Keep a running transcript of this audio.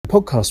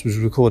podcast was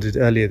recorded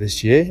earlier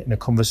this year in a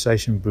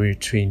conversation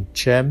between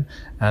Cem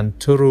and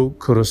Tuğrul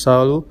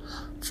Kurusoğlu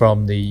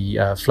from the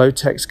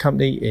Flotex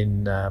company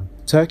in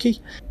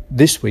Turkey.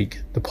 This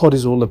week, the pod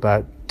is all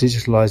about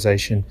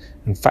digitalization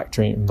and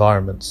factory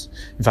environments.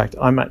 In fact,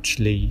 I'm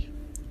actually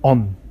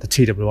on the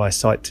TWI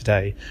site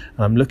today,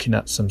 and I'm looking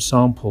at some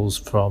samples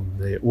from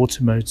the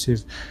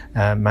automotive,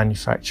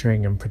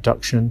 manufacturing and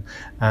production,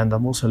 and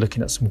I'm also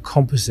looking at some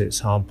composite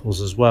samples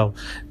as well.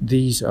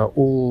 These are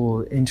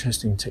all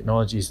interesting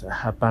technologies that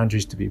have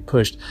boundaries to be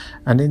pushed,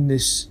 and in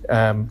this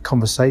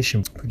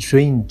conversation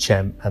between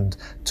Cem and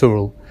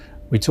Tuğrul,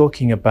 we're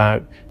talking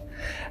about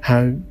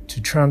how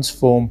to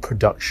transform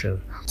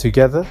production.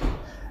 Together,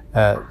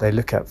 they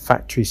look at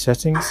factory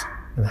settings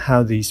and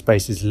how these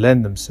spaces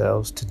lend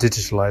themselves to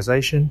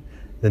digitalization,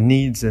 the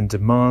needs and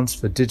demands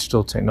for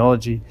digital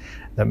technology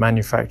that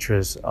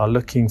manufacturers are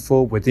looking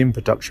for within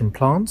production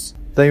plants.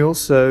 They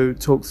also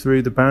talk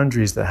through the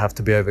boundaries that have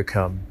to be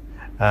overcome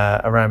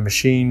around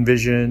machine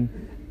vision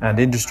and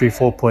Industry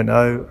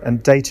 4.0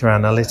 and data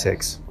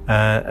analytics.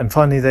 And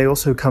finally, they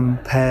also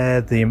compare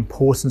the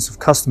importance of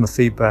customer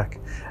feedback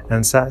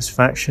and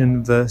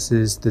satisfaction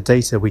versus the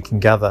data we can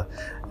gather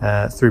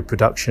through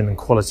production and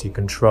quality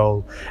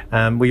control.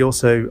 We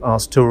also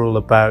asked Tuğrul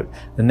about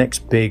the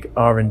next big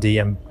R&D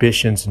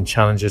ambitions and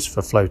challenges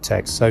for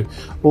Flotex. So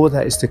all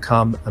that is to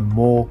come and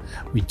more.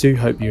 We do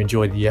hope you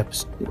enjoy the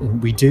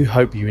episode. We do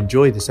hope you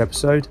enjoy this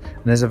episode.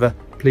 And as ever,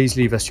 please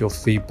leave us your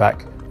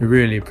feedback. We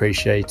really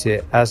appreciate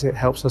it as it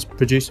helps us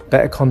produce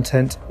better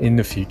content in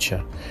the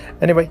future.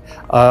 Anyway,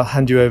 I'll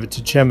hand you over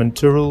to Cem and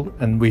Tuğrul,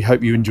 and we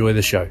hope you enjoy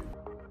the show.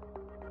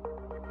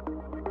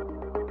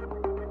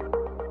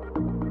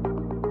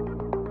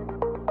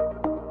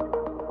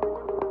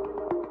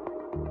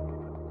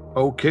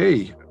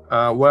 Okay.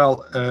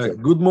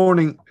 Good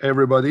morning,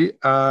 everybody.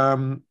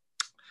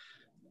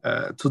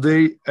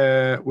 Today,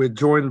 we're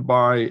joined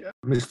by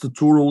Mr.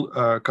 Tuğrul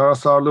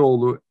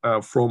Karasaroğlu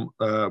from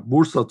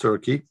Bursa,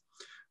 Turkey.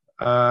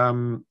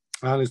 And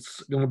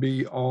it's going to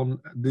be on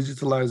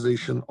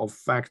digitalization of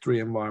factory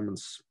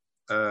environments,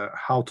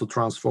 how to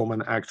transform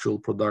an actual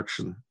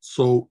production.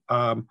 So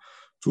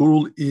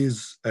Tuğrul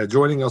is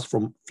joining us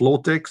from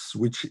Flotex,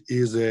 which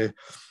is a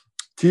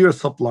tier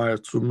supplier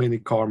to many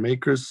car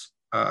makers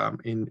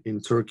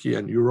in Turkey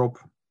and Europe.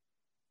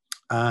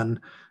 And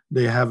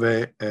they have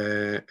a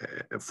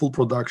full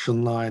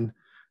production line,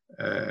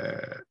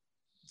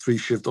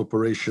 3-shift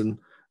operation,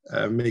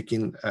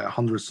 making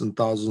hundreds and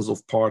thousands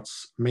of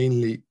parts,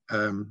 mainly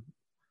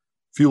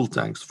fuel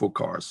tanks for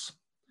cars.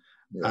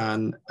 Yeah.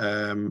 And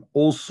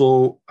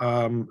also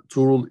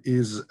Tuğrul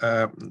is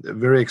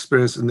very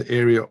experienced in the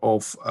area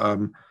of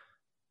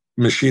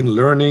machine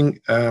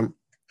learning,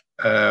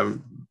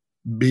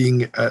 being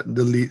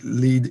the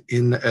lead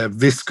in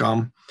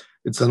Viscam.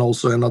 It's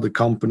also another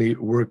company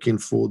working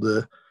for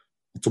the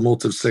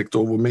automotive sector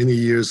over many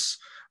years,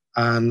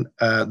 and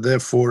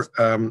therefore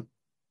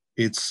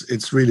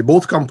it's really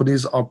both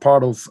companies are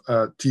part of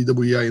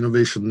TWI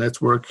Innovation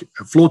Network.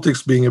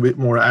 Flotex being a bit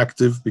more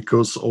active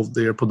because of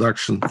their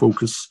production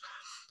focus,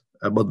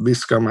 but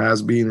Viscam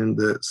has been in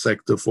the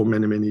sector for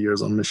many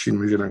years on machine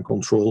vision and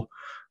control.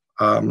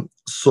 And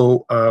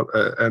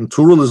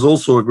Tuğrul is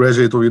also a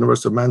graduate of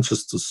University of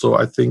Manchester, so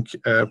I think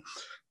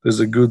there's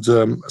a good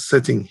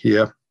setting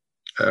here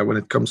when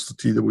it comes to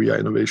TWI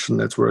Innovation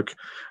Network.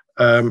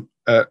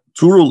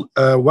 Tuğrul,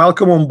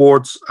 welcome on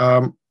board,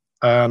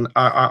 and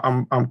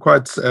I'm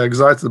quite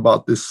excited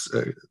about this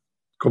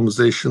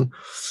conversation,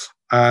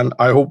 and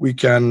I hope we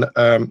can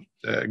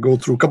go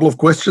through a couple of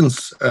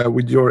questions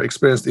with your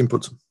experienced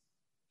input.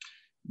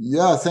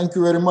 Yeah, thank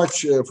you very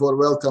much for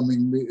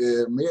welcoming me,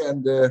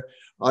 and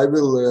I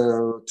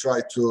will try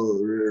to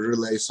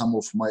relay some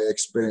of my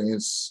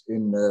experience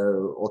in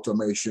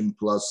automation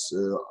plus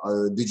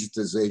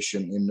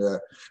digitization in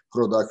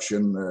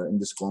production in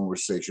this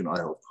conversation, I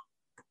hope.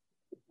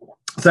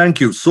 Thank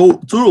you. So,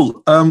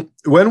 Tuğrul,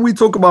 when we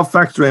talk about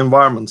factory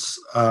environments,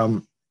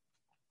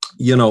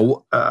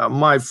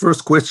 my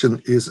first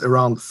question is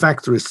around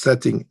factory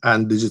setting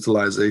and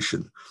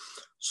digitalization.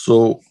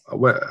 So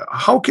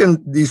how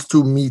can these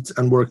two meet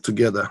and work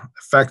together,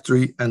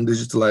 factory and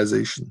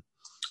digitalization?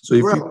 So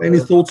if you have any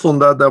thoughts on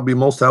that, that would be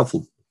most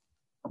helpful.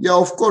 Yeah,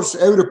 of course,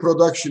 every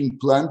production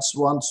plant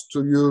wants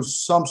to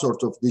use some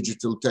sort of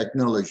digital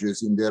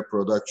technologies in their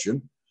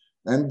production.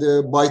 And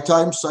by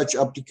time, such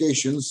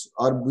applications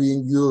are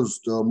being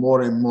used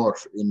more and more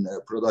in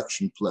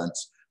production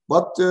plants.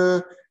 But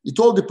it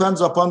all depends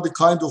upon the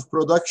kind of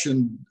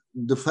production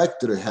the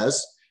factory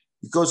has,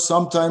 because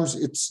sometimes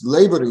it's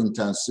labor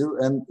intensive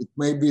and it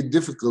may be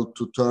difficult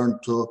to turn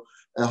to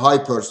a high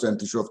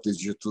percentage of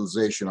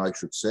digitalization, I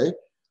should say.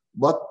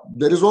 But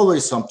there is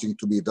always something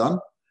to be done,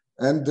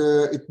 and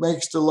it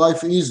makes the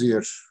life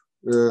easier,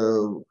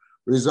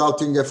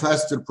 resulting in a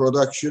faster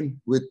production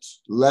with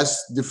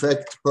less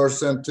defect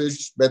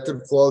percentage, better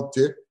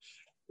quality.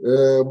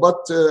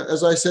 But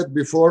as I said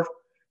before,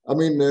 I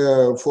mean,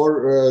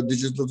 for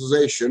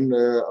digitalization,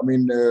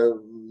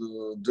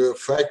 the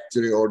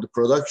factory or the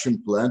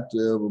production plant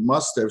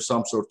must have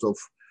some sort of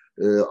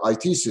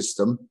IT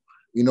system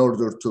in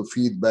order to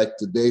feed back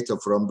the data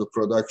from the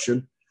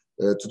production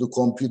to the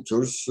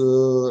computers,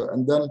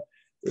 and then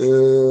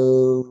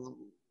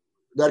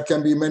there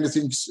can be many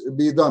things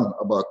be done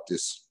about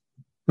this.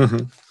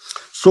 Mm-hmm.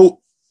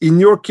 So in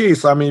your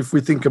case, I mean, if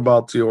we think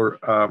about you're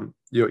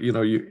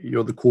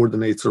the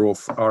coordinator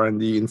of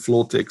R&D in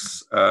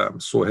Flotex,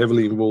 so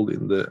heavily involved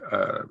in the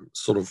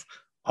sort of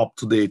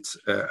up-to-date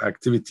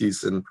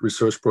activities and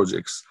research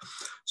projects.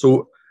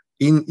 So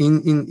in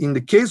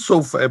the case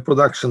of a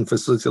production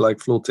facility like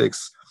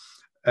Flotex,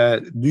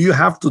 do you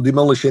have to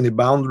demolish any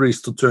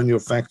boundaries to turn your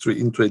factory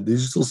into a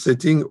digital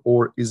setting,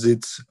 or is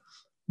it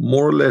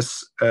more or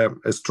less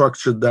a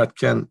structure that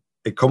can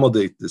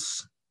accommodate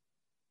this?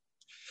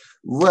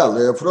 Well,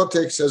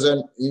 Flotex has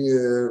an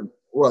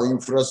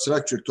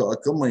infrastructure to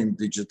accommodate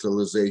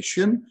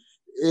digitalization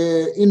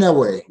in a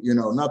way,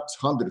 not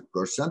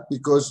 100%,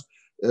 because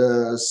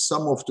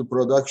some of the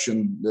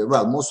production,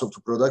 most of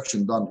the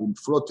production done in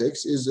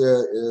Flotex is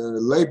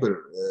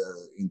labor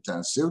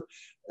intensive,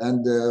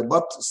 and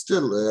but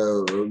still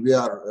we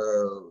are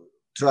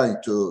trying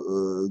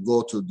to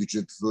go to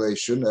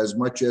digitalization as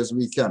much as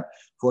we can.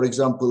 For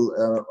example,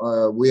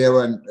 we have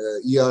an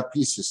ERP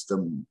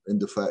system in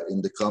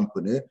the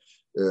company,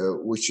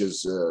 which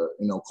is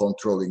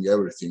controlling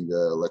everything.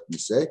 Let me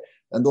say,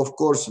 and of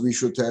course we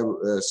should have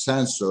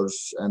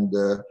sensors and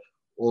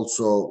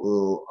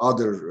also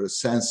other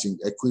sensing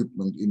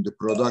equipment in the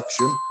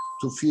production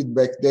to feed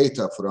back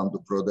data from the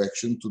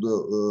production to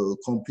the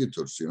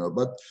computers.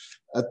 But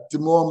at the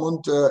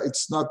moment,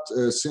 it's not,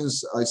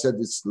 since I said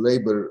it's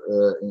labor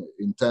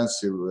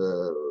intensive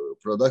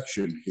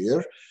production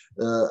here.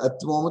 At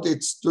the moment,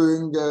 it's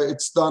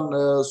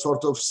done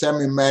sort of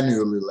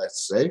semi-manually,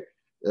 let's say.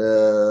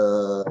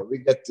 We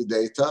get the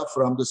data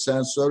from the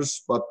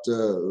sensors, but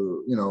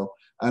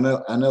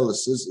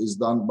analysis is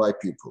done by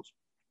people.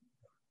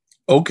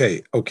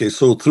 Okay.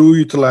 So through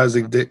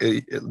utilizing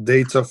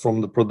data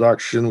from the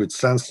production with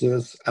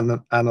sensors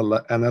and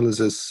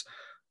analysis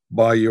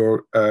by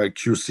your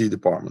QC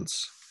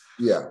departments.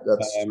 Yeah,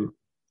 that's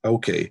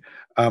okay.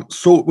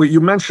 So you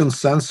mentioned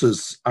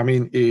sensors. I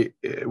mean,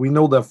 we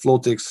know that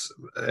Flotex,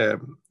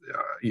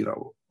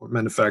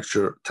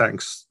 manufacture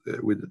tanks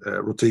with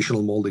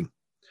rotational molding.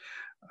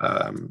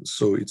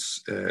 So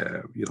it's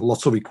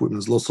lots of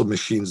equipment, lots of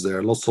machines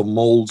there, lots of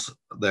molds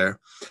there,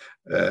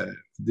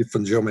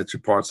 different geometry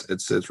parts,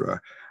 etc.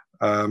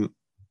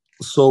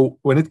 So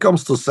when it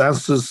comes to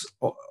sensors,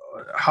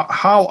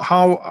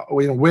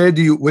 where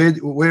do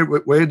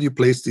you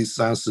place these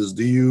sensors?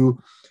 Do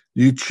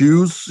you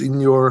choose in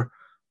your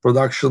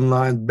production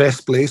line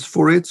best place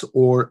for it,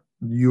 or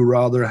do you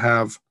rather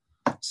have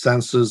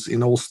sensors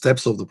in all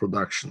steps of the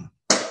production?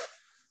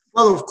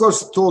 Well, of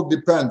course, it all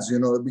depends,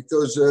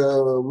 because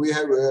we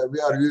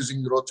are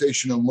using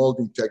rotational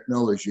molding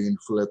technology in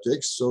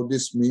Flotex. So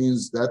this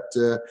means that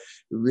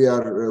we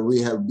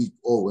have big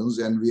ovens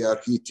and we are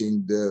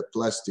heating the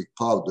plastic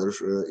powder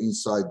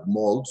inside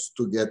molds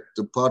to get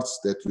the parts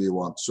that we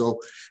want. So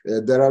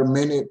there are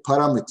many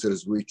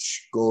parameters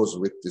which goes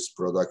with this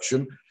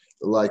production,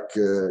 like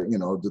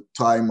the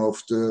time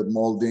of the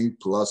molding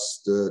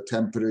plus the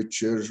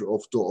temperature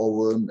of the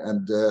oven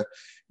and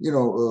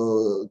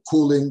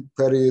cooling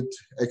period,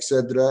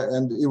 etc.,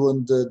 and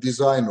even the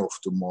design of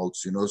the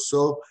molds.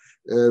 So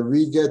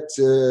we get,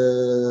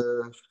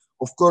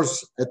 of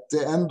course, at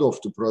the end of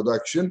the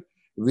production,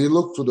 we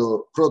look to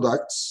the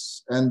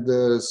products and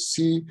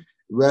see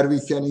where we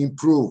can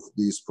improve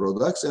these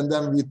products, and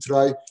then we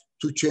try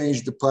to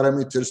change the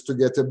parameters to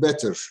get a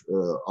better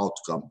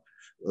outcome.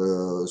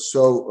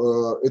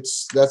 So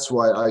that's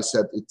why I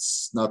said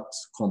it's not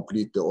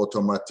completely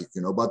automatic,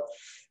 but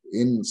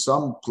in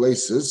some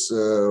places,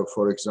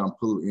 for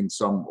example, in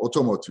some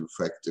automotive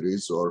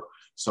factories or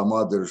some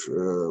other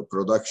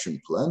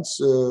production plants,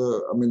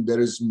 there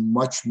is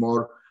much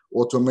more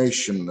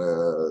automation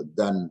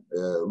than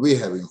we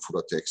have in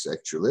Flotex,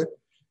 actually.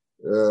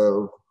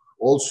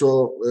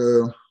 Also,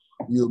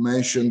 you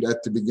mentioned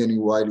at the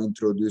beginning while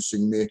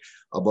introducing me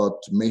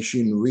about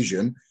machine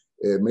vision.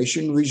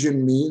 Machine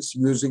vision means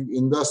using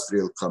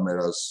industrial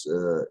cameras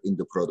in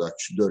the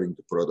production, during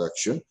the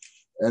production.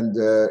 And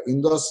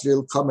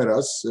industrial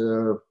cameras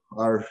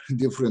are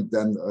different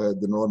than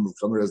the normal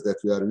cameras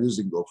that we are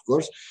using, of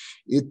course.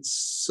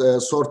 It's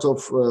sort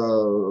of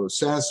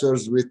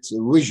sensors with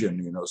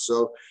vision,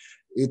 so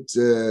it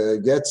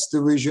gets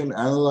the vision,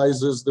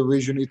 analyzes the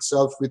vision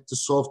itself with the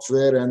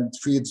software and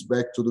feeds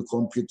back to the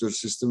computer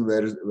system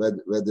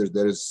whether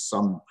there is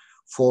some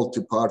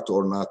faulty part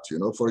or not.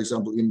 For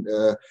example,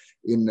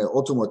 in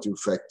automotive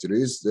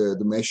factories,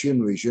 the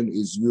machine vision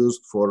is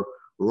used for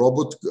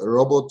robot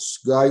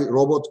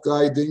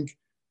guiding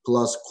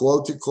plus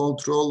quality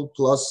control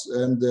plus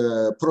and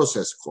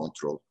process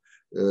control.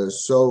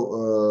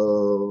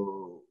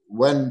 So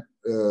when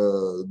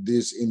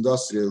these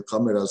industrial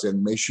cameras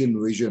and machine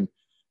vision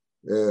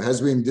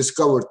has been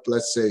discovered,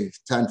 let's say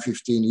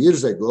 10-15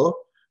 years ago,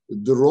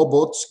 the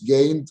robots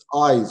gained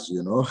eyes,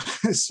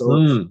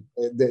 So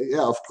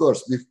yeah, of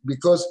course,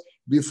 because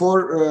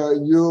before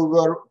you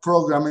were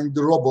programming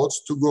the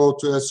robots to go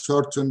to a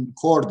certain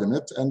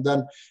coordinate, and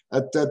then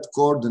at that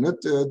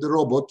coordinate, the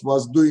robot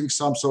was doing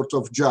some sort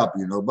of job,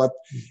 But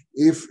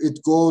if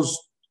it goes,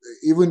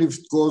 even if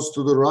it goes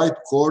to the right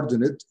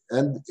coordinate,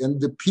 and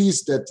the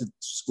piece that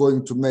it's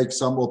going to make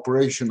some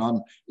operation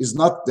on is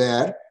not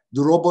there,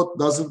 the robot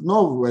doesn't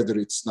know whether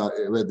it's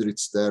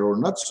there or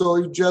not. So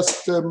it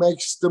just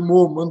makes the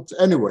movement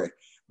anyway.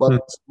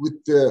 But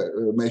with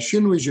the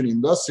machine vision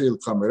industrial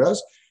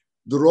cameras,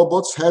 the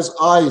robots has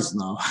eyes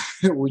now,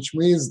 which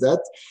means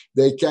that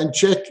they can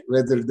check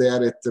whether they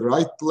are at the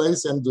right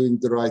place and doing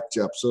the right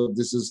job. So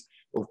this is,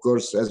 of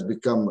course, has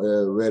become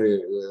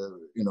very,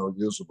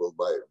 usable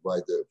by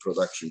the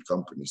production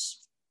companies.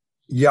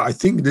 Yeah, I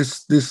think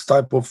this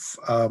type of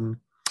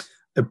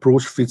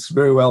approach fits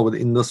very well with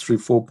Industry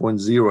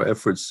 4.0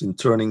 efforts in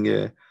turning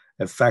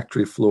a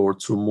factory floor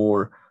to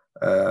more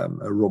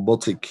a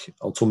robotic,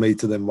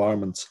 automated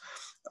environment.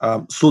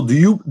 So do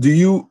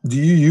you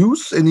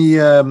use any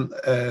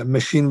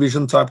machine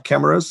vision type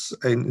cameras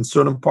in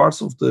certain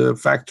parts of the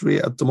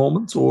factory at the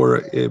moment,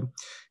 or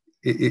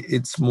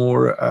it's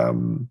more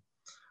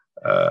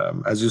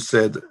as you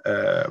said,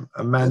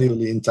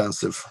 manually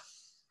intensive?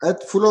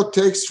 At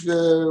Flotex,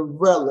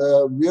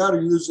 we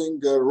are using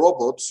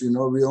robots.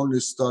 We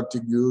only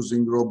started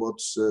using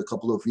robots a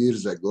couple of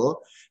years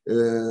ago.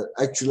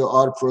 Actually,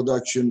 our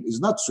production is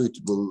not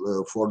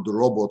suitable for the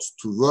robots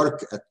to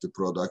work at the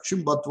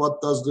production. But what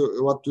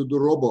do the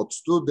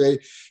robots do? They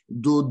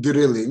do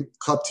drilling,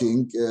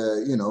 cutting,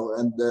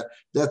 and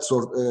that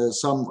sort.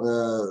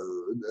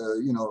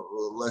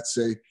 Let's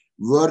say,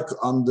 work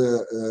on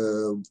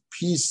the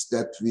piece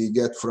that we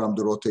get from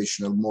the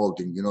rotational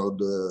molding,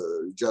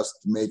 just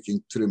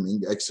making,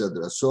 trimming,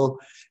 etc. So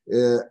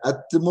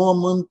at the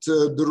moment,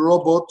 the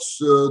robots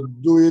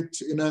do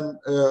it in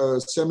a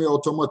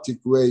semi-automatic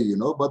way,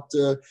 but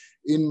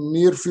in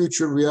near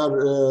future, we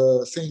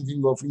are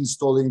thinking of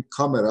installing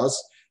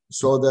cameras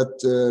so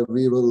that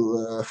we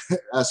will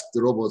ask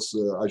the robots,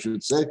 I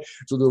should say,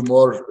 to do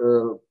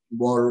more,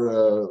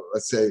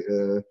 let's say,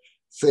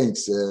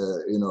 things,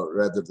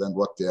 rather than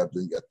what they are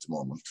doing at the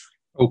moment.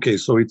 Okay,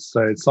 so it's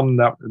something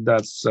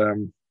that's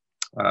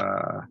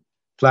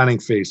planning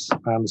phase.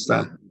 I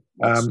understand.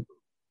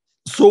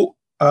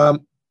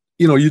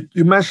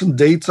 You mentioned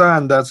data,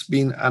 and that's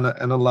been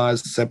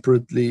analyzed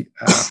separately.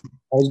 I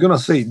was gonna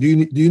say, do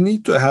you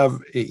need to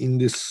have in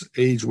this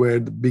age where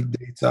the big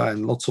data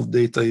and lots of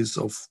data is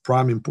of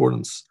prime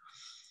importance,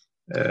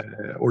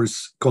 or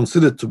is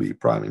considered to be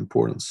prime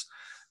importance?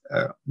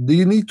 Do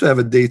you need to have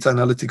a data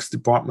analytics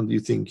department, do you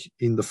think,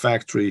 in the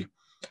factory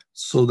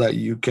so that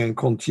you can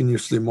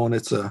continuously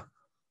monitor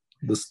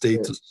the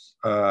status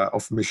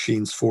of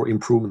machines for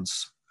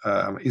improvements?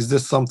 Is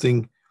this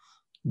something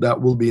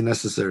that will be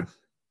necessary?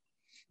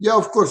 Yeah,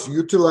 of course,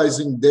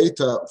 utilizing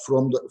data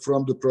from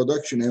the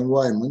production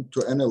environment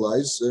to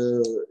analyze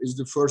is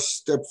the first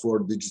step for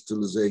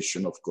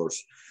digitalization, of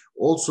course.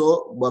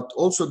 But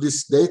also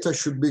this data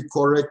should be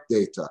correct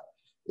data.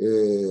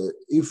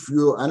 If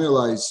you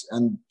analyze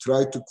and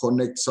try to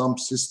connect some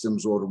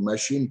systems or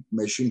machine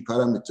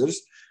parameters,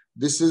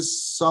 this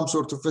is some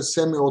sort of a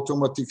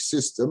semi-automatic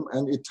system,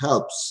 and it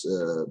helps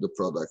the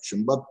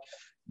production. But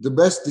the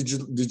best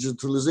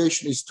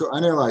digitalization is to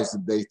analyze the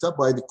data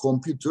by the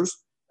computers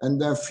and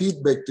then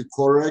feedback the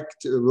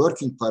correct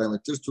working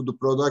parameters to the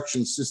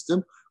production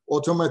system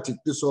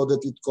automatically so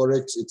that it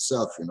corrects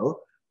itself,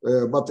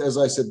 But as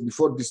I said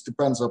before, this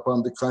depends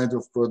upon the kind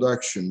of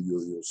production you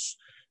use.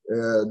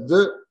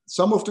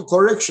 Some of the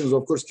corrections,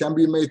 of course, can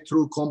be made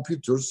through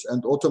computers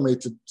and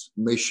automated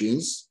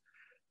machines,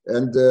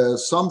 and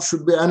some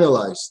should be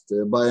analyzed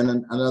by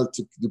an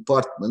analytic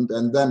department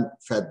and then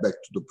fed back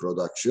to the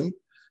production.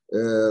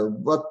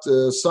 But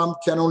some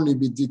can only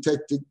be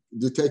detected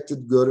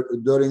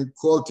during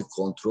quality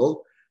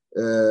control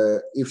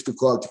if the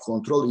quality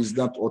control is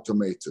not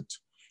automated.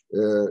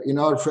 In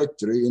our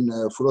factory in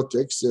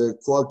Flotex,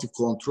 quality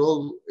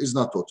control is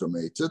not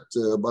automated,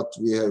 but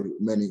we have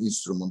many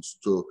instruments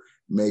to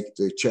make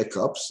the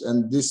checkups,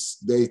 and this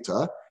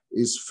data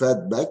is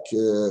fed back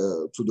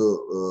to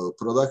the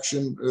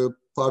production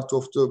part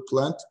of the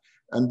plant,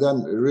 and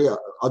then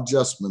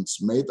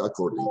adjustments made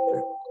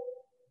accordingly.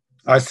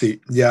 I see.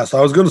 Yeah, so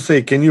I was going to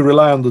say, can you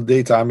rely on the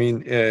data? I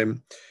mean,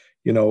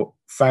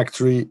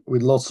 factory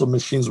with lots of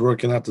machines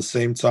working at the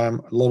same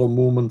time, a lot of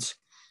movements.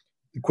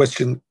 The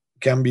question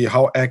can be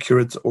how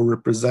accurate or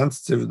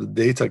representative the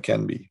data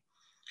can be.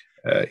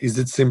 Is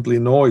it simply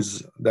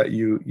noise that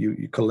you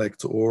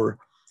collect, or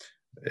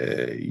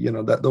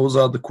that those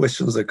are the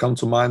questions that come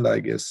to mind, I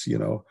guess,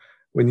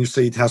 when you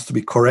say it has to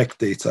be correct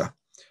data.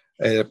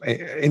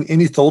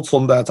 Any thoughts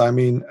on that? I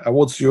mean,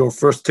 what's your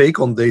first take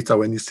on data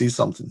when you see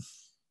something?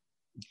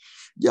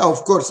 Yeah,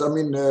 of course. I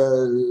mean,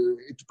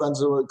 it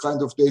depends on the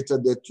kind of data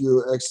that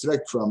you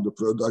extract from the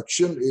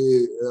production.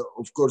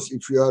 Of course,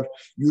 if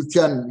you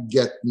can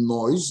get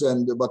noise,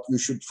 but you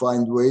should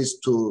find ways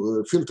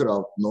to filter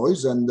out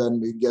noise and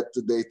then get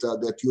the data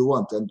that you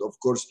want. And of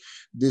course,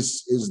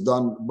 this is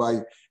done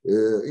by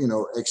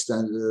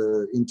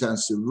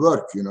intensive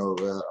work.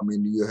 I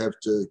mean, you have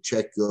to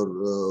check your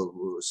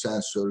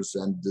sensors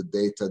and the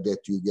data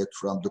that you get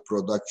from the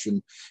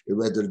production,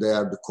 whether they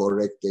are the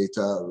correct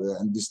data,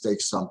 and this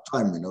takes some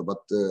time.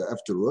 But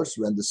afterwards,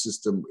 when the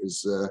system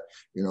is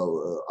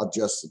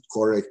adjusted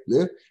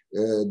correctly,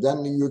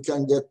 then you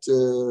can get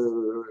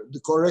the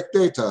correct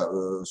data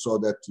so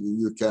that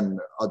you can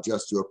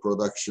adjust your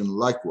production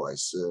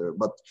likewise.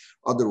 But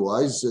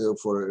otherwise,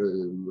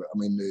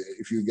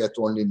 if you get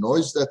only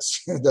noise,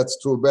 that's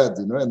too bad,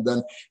 and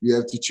then you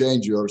have to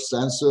change your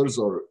sensors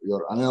or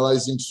your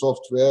analyzing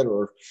software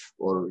or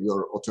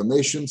your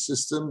automation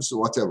systems,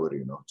 whatever,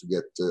 to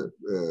get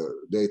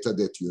data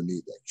that you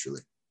need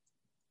actually.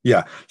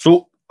 Yeah.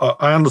 So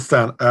I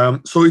understand.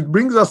 So it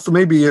brings us to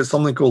maybe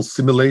something called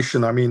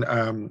simulation. I mean,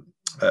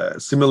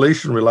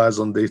 simulation relies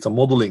on data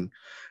modeling,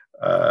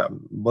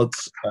 but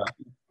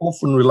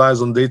often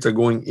relies on data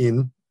going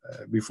in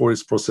before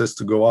it's processed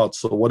to go out.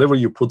 So whatever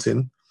you put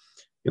in,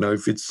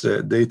 if it's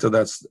data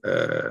that's,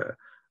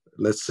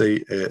 let's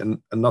say,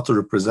 not a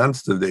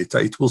representative data,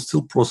 it will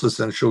still process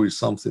and show you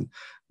something.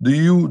 Do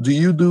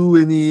you do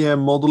any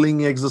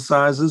modeling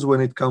exercises when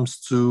it comes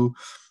to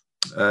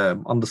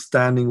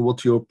understanding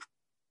what your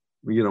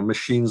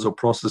machines or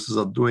processes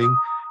are doing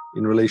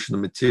in relation to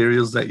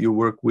materials that you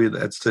work with,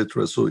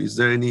 etc.? So is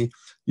there any,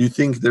 do you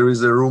think there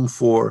is a room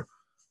for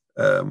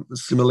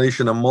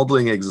simulation and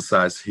modeling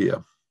exercise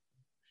here?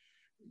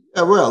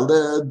 Well,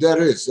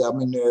 there is. I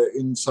mean,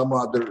 in some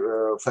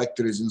other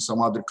factories, in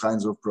some other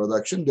kinds of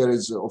production, there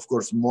is, of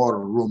course, more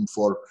room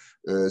for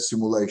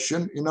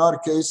simulation. In our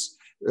case,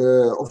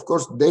 of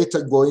course,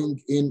 data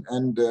going in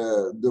and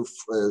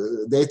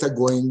the data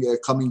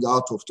coming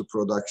out of the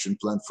production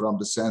plant from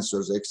the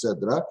sensors,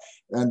 etc.,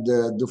 and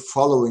the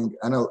following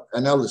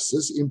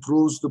analysis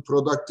improves the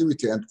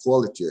productivity and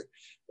quality.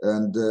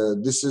 And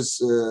this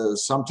is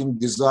something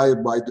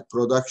desired by the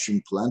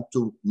production plant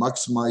to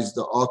maximize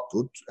the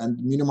output and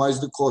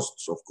minimize the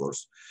costs, of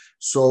course.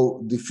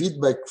 So the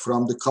feedback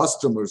from the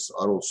customers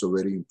are also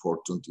very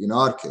important in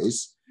our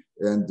case.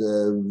 And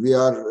we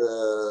are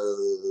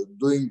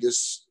doing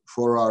this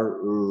for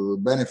our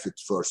benefit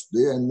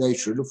firstly, and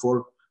naturally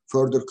for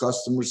further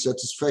customer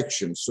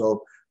satisfaction.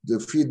 So the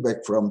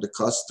feedback from the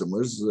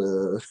customers,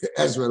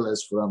 as well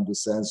as from the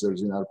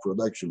sensors in our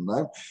production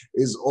line,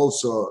 is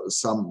also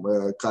some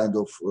kind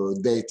of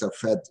data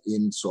fed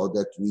in so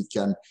that we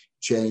can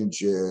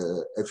change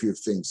a few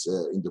things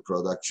in the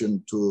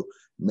production to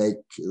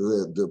make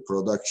the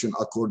production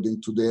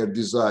according to their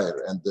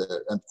desire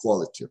and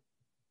quality.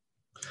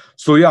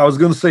 So yeah, I was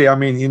going to say, I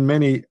mean, in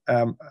many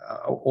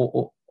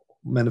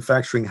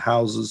manufacturing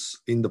houses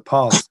in the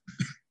past,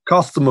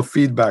 customer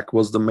feedback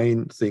was the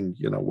main thing,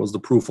 was the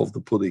proof of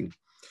the pudding.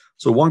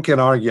 So one can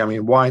argue, I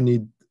mean, why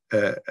need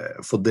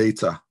for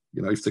data?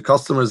 If the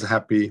customer is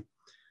happy,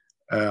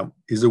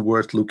 is it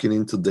worth looking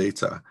into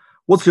data?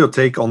 What's your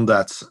take on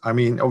that? I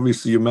mean,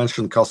 obviously you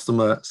mentioned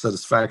customer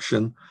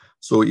satisfaction.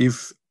 So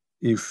if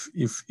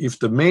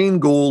the main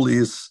goal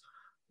is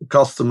the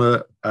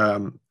customer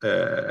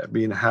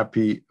being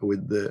happy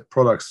with the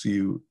products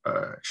you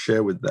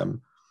share with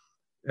them,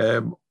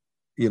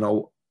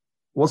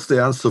 what's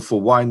the answer for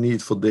why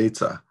need for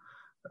data?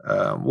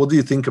 What do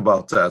you think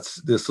about that?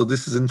 So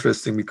this is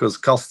interesting because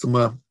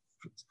customer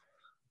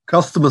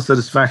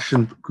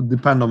satisfaction could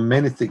depend on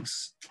many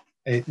things.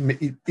 It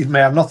may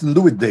have nothing to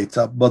do with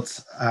data, but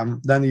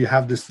then you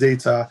have this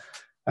data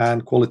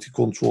and quality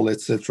control,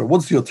 etc.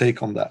 What's your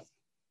take on that?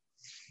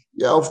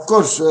 Yeah, of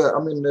course.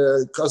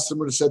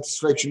 Customer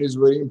satisfaction is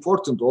very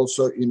important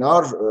also in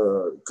our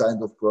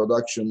kind of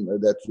production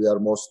that we are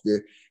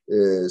mostly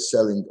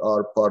selling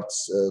our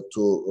parts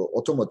to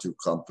automotive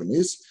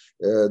companies.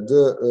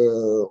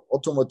 The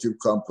automotive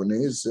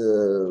companies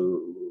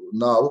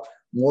now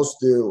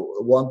mostly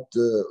want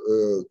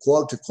the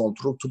quality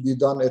control to be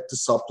done at the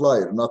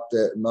supplier, not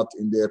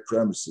in their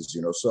premises.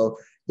 So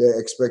they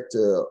expect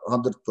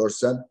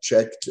 100%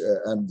 checked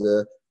and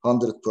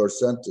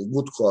 100%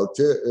 good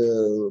quality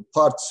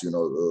parts.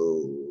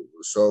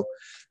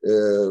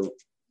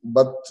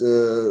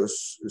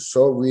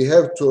 So we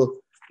have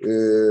to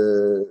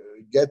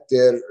get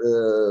their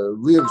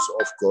views,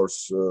 of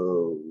course.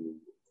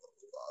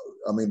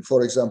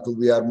 For example,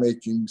 we are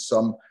making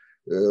some,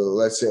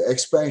 let's say,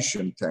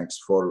 expansion tanks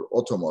for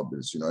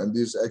automobiles, and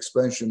these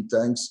expansion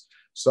tanks,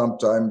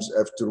 sometimes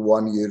after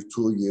 1 year,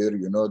 2 years,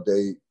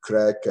 they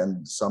crack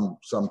and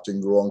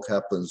something wrong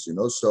happens,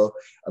 So,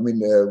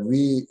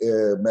 we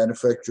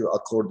manufacture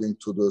according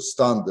to the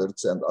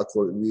standards and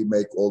we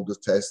make all the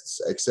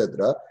tests,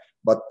 etc.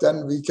 But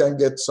then we can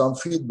get some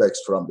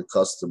feedbacks from the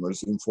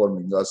customers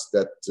informing us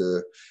that,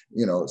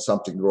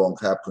 something wrong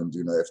happened,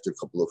 after a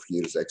couple of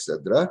years,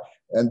 etc.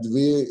 And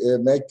we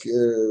make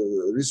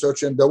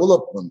research and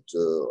development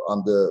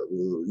on the,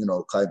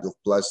 kind of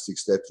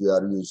plastics that we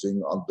are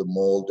using, on the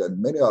mold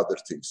and many other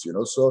things,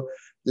 So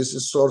this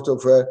is sort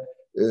of a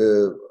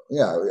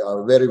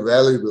very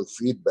valuable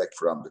feedback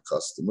from the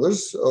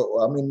customers.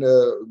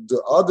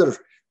 The other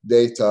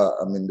data,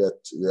 I mean, that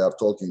we are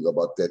talking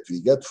about that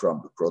we get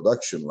from the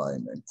production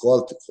line and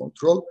quality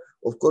control,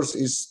 of course,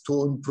 is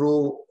to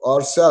improve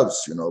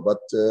ourselves,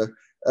 but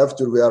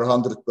after we are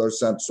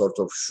 100% sort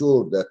of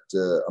sure that,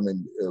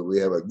 we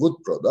have a good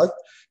product,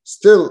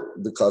 still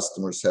the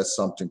customers has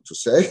something to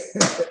say,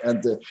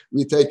 and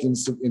we take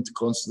into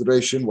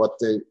consideration what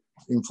they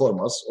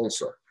inform us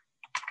also.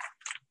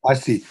 I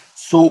see.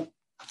 So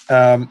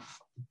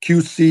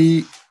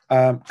QC,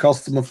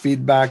 customer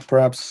feedback,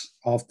 perhaps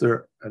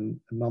after a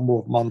number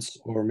of months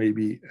or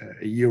maybe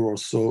a year or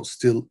so,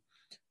 still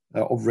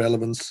of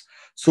relevance.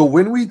 So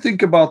when we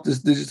think about this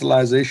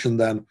digitalization,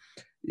 then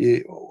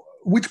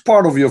which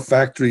part of your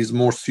factory is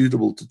more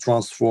suitable to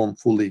transform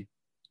fully?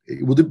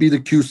 Would it be the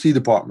QC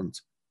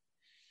department,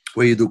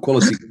 where you do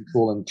quality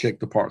control and check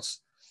the parts?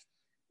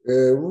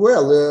 We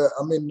are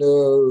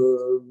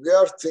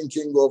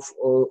thinking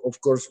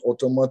of course,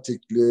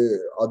 automatically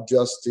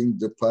adjusting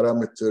the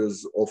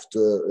parameters of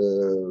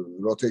the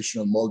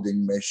rotational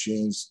molding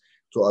machines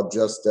to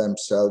adjust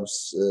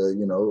themselves,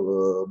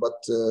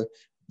 but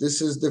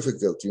this is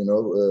difficult,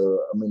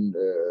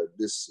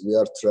 this we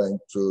are trying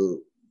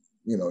to,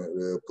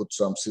 put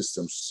some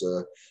systems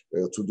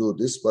to do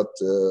this, but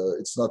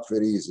it's not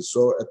very easy.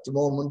 So at the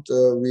moment,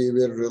 we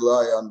will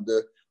rely on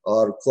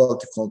our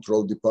quality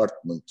control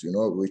department,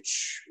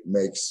 which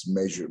makes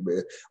measure.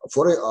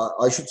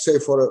 I should say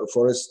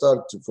for a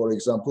start, for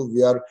example,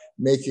 we are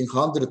making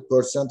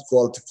 100%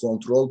 quality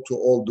control to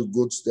all the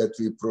goods that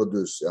we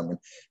produce. I mean,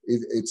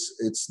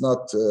 it's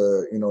not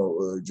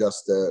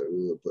just a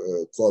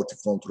quality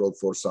control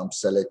for some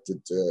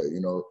selected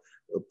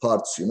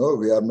parts.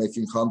 We are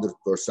making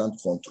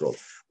 100% control.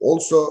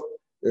 Also,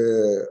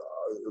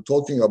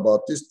 talking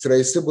about this,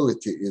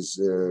 traceability is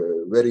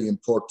very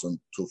important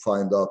to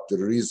find out the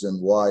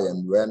reason why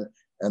and when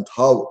and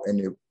how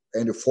any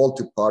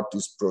faulty part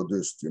is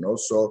produced.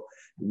 So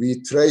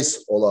we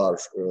trace all our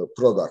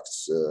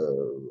products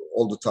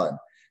all the time.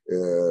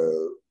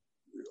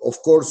 Of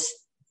course,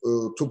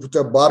 to put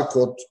a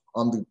barcode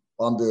on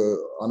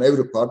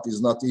every part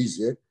is not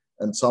easy,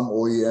 and some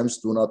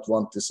OEMs do not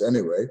want this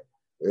anyway.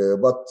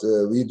 But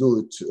we do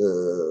it,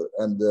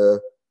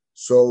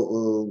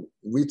 so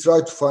we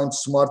try to find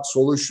smart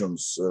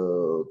solutions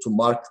to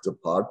mark the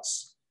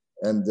parts,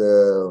 and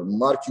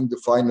marking the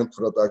final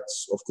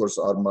products, of course,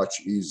 are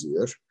much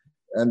easier.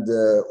 And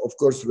of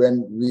course,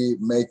 when we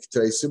make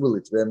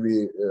traceability, when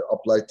we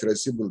apply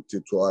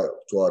traceability to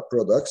our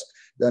products,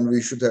 then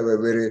we should have a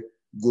very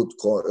good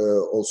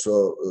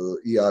also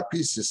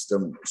ERP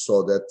system,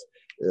 so that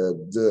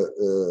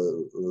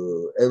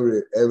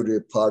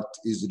every part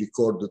is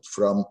recorded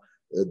from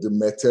the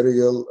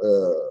material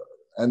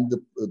and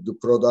the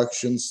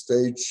production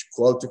stage,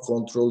 quality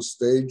control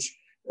stage,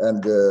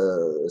 and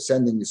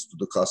sending this to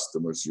the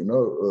customers.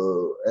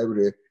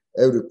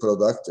 Every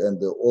product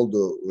and all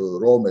the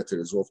raw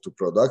materials of the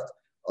product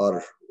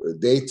are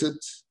dated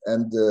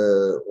and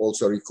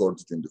also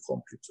recorded in the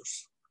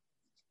computers.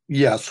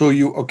 Yeah, so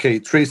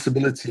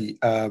traceability.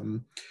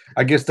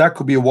 I guess that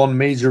could be one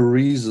major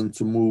reason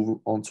to move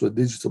onto a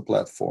digital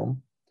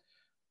platform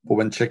for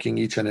when checking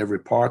each and every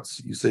part.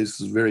 You say this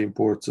is very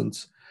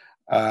important.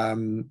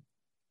 Can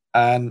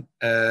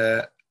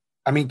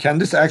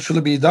this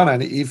actually be done?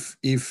 And if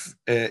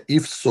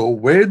so,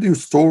 where do you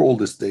store all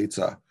this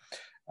data?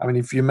 I mean,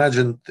 if you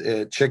imagine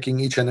checking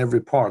each and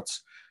every part,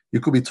 you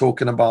could be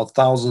talking about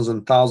thousands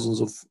and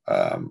thousands of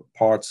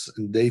parts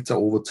and data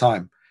over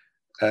time.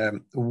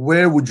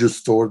 Where would you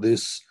store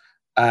this?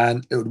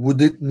 And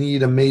would it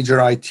need a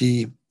major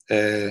IT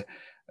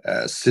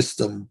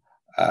system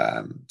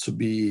to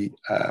be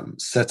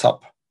set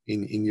up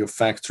in your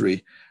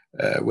factory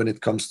when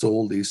it comes to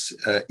all these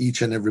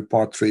each and every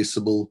part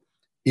traceable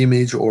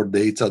image or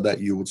data that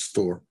you would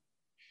store?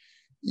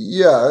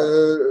 Yeah,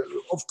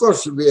 of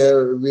course we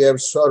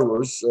have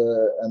servers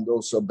and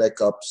also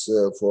backups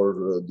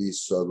for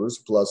these servers,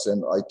 plus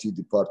an IT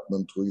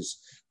department who is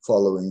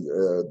following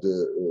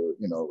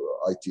the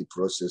IT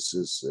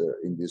processes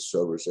in these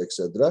servers,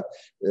 etc.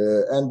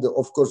 And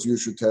of course you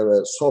should have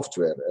a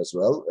software as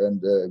well,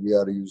 and we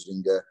are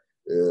using a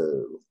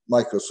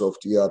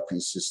Microsoft ERP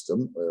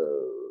system.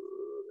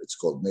 It's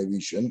called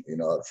Navision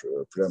in our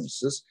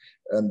premises,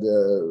 and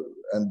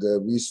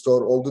we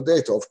store all the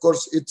data. Of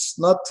course, it's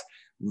not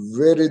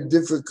very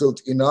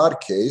difficult in our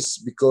case,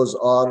 because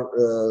our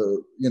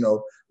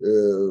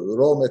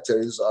raw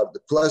materials are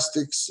the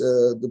plastics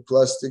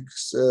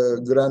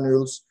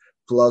granules,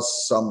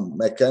 plus some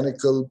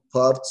mechanical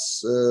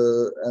parts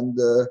and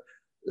a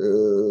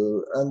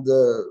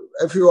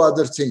few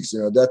other things.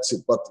 That's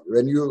it. But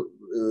when you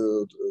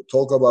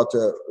talk about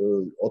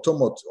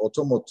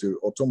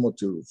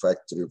automotive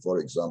factory, for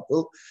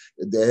example,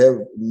 they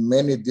have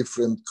many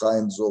different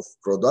kinds of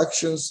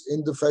productions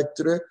in the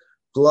factory.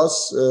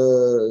 Plus,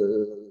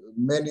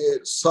 many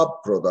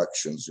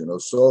sub-productions,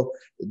 so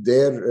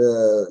their,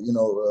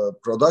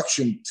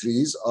 production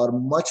trees are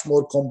much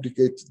more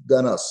complicated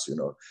than us,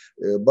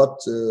 but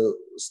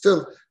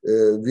still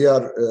we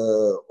are,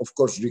 of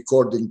course,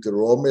 recording the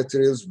raw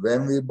materials,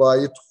 when we buy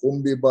it,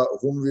 whom we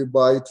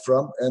buy it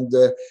from, and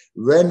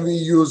when we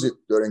use it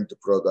during the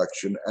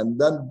production. And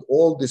then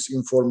all this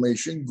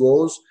information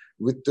goes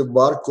with the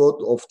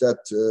barcode of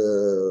that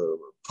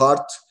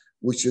part,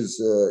 which is,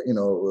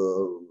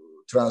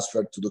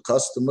 transferred to the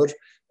customer.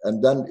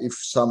 And then if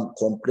some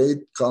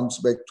complaint comes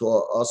back to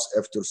us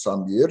after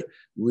some year,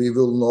 we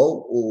will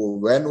know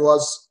when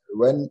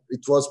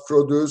it was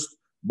produced,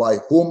 by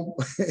whom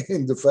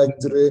in the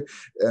factory,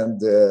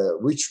 and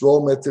which raw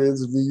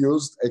materials we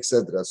used,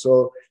 etc.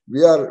 So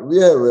we have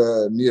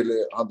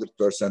nearly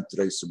 100%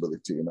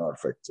 traceability in our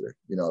factory,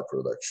 in our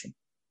production.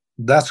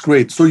 That's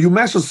great. So you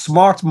mentioned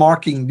smart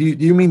marking. Do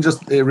you mean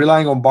just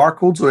relying on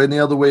barcodes, or any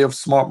other way of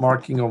smart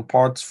marking on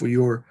parts for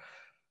your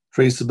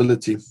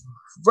traceability?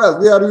 Well,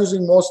 we are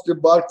using mostly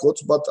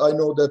barcodes, but I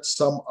know that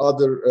some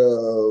other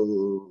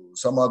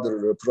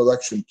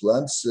production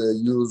plants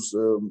use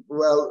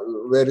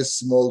very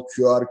small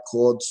QR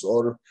codes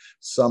or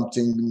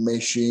something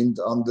machined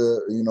on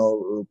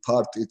the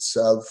part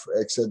itself,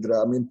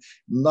 etc. I mean,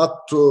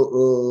 not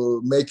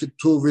to make it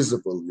too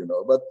visible,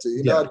 But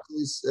in our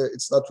case,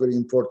 it's not very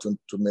important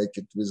to make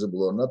it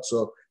visible or not.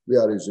 So we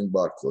are using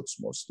barcodes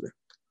mostly.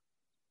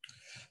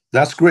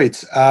 That's great.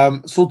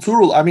 So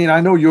Tural, I mean, I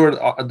know you're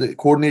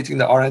coordinating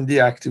the R&D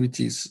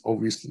activities,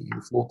 obviously,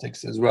 in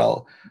Flotex as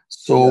well.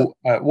 So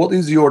what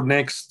is your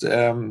next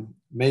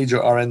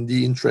major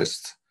R&D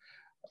interest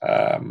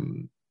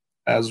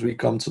as we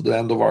come to the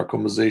end of our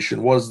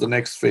conversation? What is the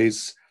next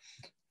phase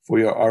for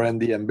your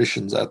R&D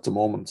ambitions at the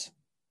moment?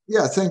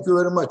 Yeah, thank you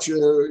very much.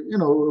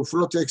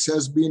 Flotex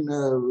has been,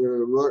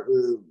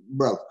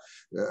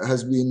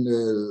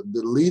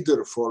 the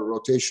leader for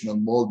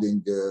rotational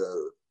molding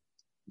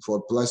for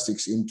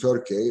plastics in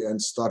Turkey,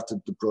 and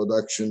started the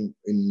production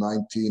in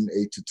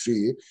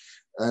 1983.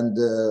 And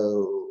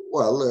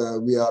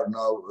we are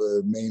now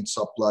main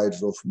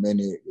suppliers of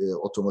many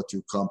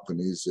automotive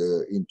companies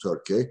in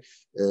Turkey.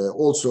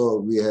 Also,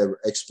 we have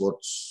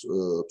exports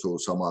to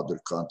some other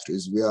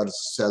countries. We are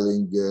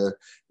selling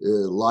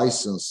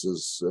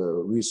licenses.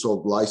 We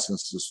sold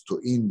licenses to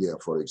India,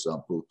 for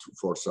example,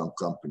 for some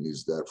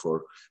companies there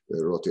for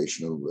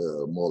rotational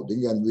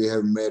molding. And we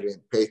have many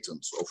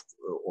patents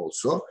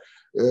also.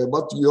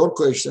 But your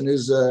question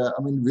is,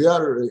 we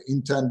are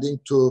intending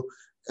to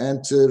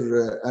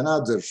enter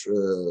another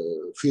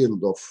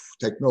field of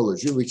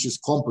technology, which is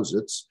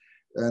composites.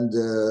 And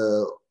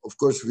of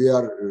course, we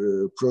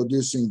are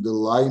producing the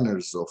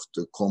liners of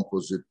the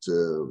composite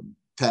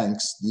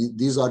tanks.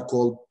 These are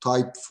called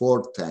Type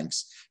 4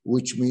 tanks,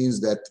 which means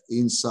that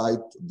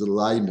inside the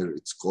liner,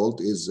 it's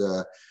called, is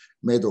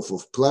made of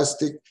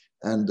plastic,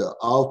 and the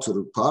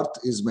outer part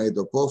is made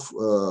up of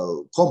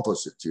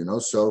composite,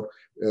 So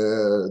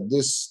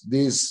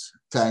these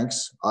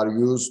tanks are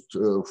used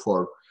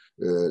for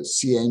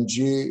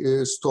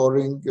CNG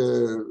storing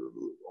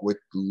with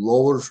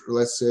lower,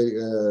 let's say,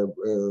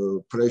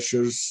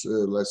 pressures,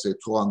 let's say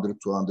 200,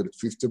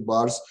 250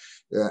 bars,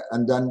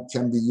 and then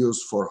can be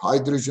used for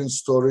hydrogen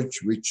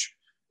storage, which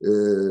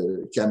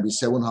can be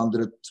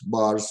 700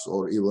 bars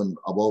or even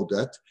above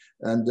that.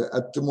 And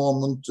at the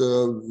moment,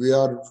 we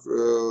are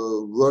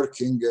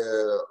working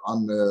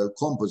on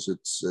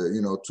composites,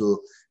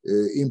 to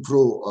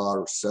improve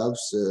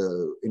ourselves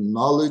in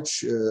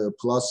knowledge,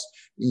 plus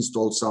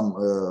install some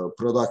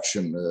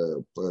production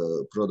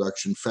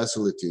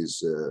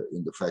facilities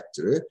in the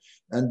factory.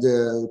 And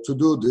to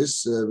do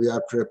this, we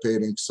are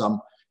preparing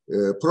some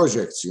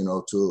projects,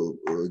 to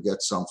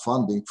get some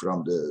funding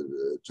from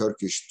the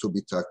Turkish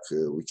TÜBİTAK,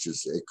 which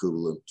is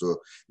equivalent to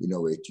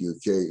Innovate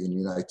UK in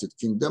United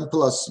Kingdom,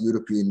 plus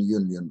European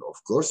Union, of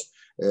course.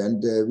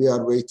 And we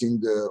are waiting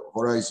the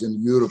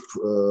Horizon Europe,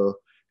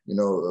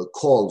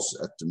 calls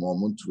at the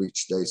moment,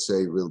 which they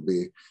say will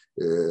be,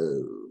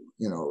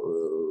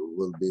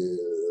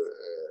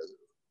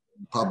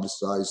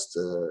 publicized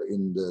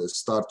in the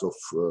start of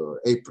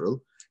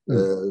April.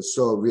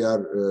 So we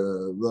are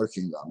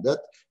working on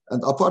that.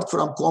 And apart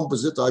from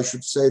composite, I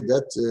should say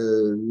that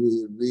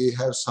we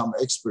have some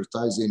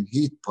expertise in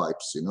heat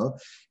pipes.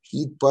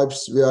 Heat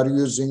pipes we are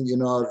using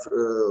in our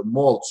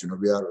molds.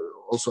 We are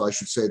also, I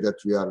should say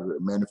that we are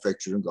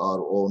manufacturing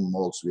our own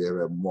molds. We have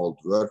a mold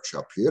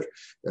workshop here,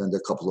 and a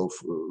couple of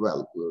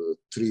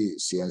 3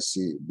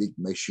 CNC big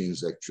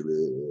machines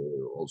actually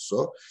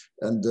also.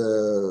 And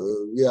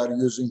we are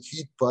using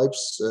heat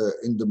pipes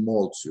in the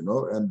molds,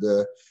 and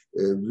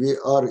we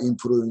are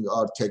improving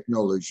our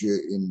technology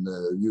in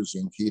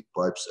using heat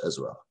pipes as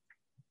well.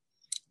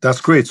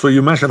 That's great. So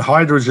you mentioned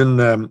hydrogen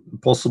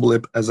possible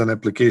as an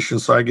application.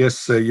 So I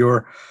guess it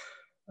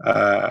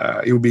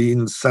will be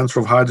in the center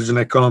of hydrogen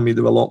economy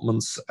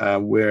developments,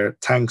 where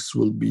tanks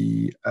will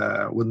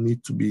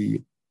need to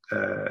be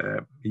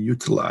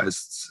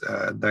utilized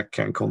that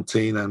can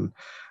contain and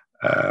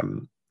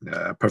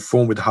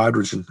perform with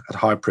hydrogen at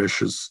high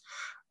pressures.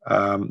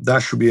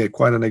 that should be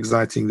quite an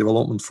exciting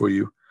development for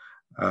you.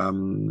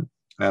 And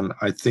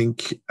I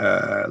think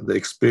the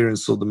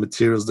experience of the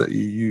materials that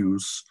you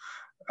use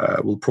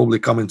will probably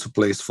come into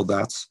place for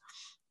that.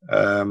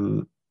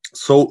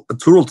 So,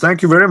 Tural,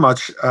 thank you very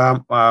much.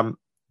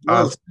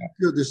 Well, thank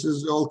you. This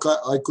is all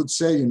I could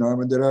say. I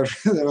mean, there are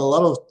a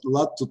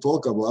lot to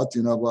talk about.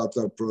 About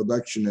our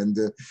production and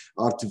the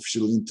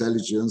artificial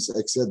intelligence,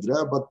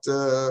 etc. But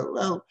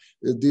well,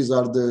 these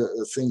are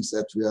the things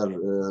that we are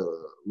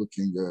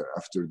looking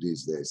after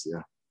these days.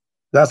 Yeah,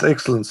 that's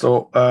excellent.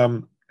 So,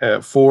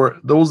 for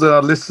those that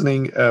are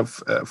listening,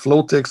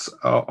 Flotex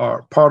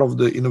are part of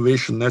the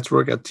innovation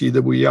network at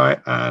TWI,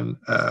 and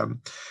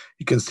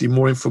you can see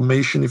more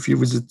information if you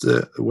visit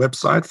the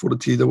website for the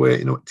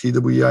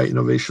TWI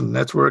Innovation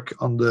Network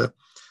on the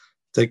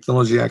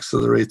Technology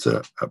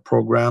Accelerator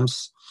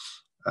programs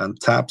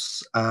and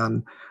tabs,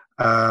 and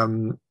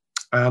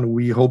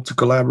we hope to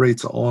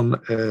collaborate on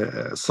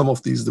some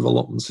of these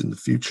developments in the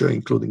future,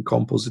 including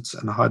composites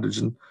and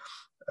hydrogen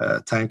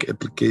tank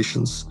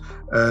applications.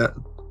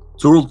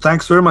 Tural,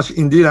 thanks very much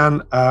indeed,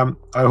 and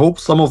I hope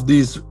some of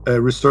these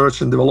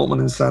research and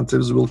development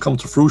incentives will come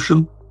to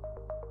fruition,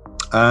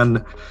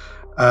 and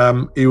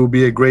it will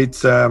be a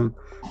great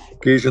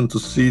occasion to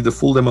see the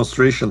full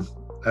demonstration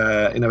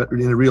in a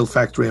real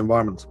factory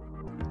environment.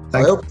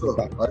 I hope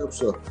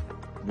so.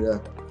 Yeah.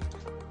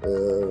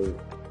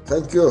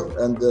 Thank you,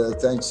 and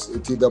thanks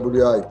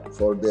TWI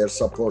for their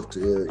support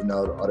in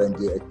our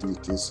R&D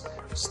activities,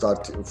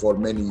 start for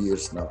many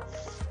years now.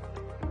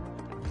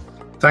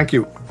 Thank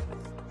you.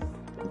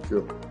 Thank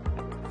you.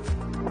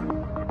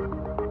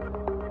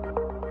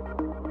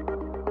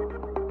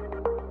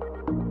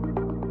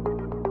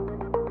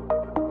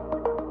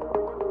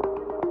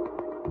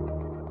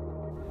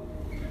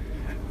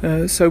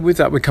 So with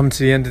that, we come to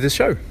the end of the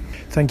show.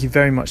 Thank you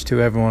very much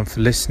to everyone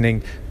for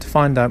listening. To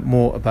find out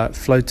more about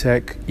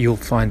Flowtech, you'll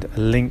find a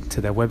link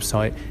to their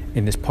website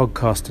in this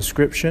podcast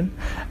description.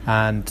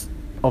 And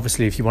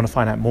obviously, if you want to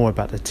find out more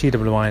about the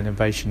TWI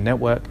Innovation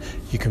Network,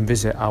 you can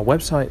visit our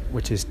website,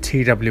 which is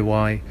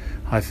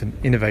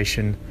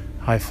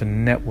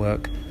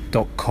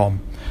twi-innovation-network.com.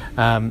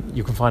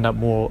 You can find out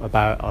more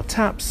about our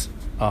taps,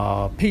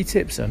 our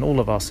P-tips, and all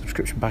of our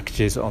subscription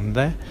packages on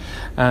there.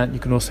 And you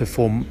can also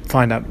from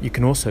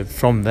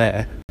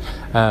there,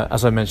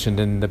 as I mentioned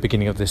in the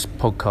beginning of this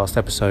podcast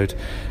episode.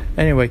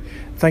 Anyway,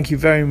 thank you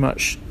very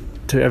much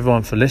to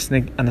everyone for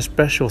listening, and a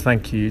special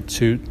thank you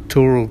to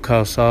Tural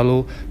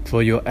Karsalu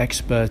for your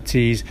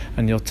expertise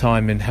and your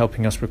time in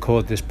helping us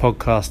record this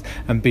podcast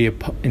and be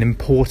an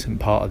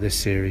important part of this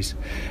series.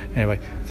 Anyway,